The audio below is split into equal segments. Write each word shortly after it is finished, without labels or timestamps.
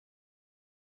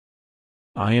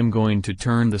I am going to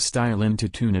turn the style into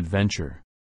Toon Adventure.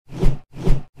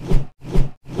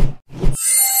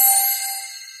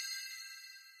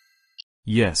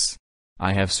 Yes.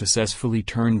 I have successfully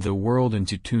turned the world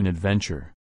into Toon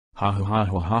Adventure. Ha ha ha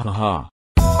ha ha ha ha.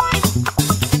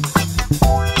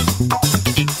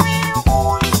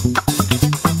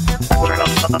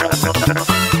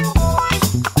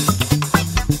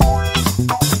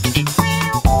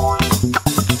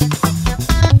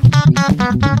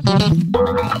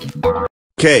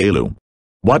 Caillou.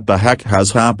 What the heck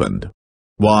has happened?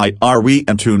 Why are we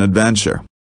in Toon Adventure?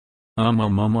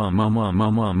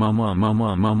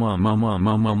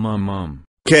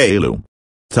 Caillou.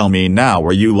 Tell me now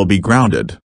or you will be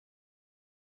grounded.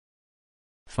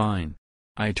 Fine.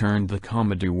 I turned the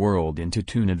comedy world into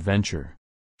Toon Adventure.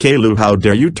 Caillou, how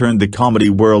dare you turn the comedy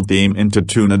world theme into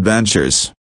Toon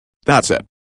Adventures? That's it.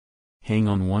 Hang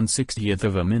on 1/60th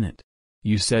of a minute.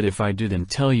 You said if I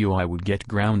didn't tell you I would get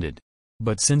grounded.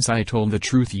 But since I told the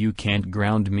truth you can't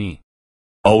ground me.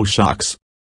 Oh shucks.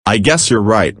 I guess you're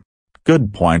right.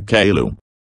 Good point, Caillou.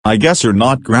 I guess you're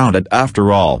not grounded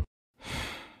after all.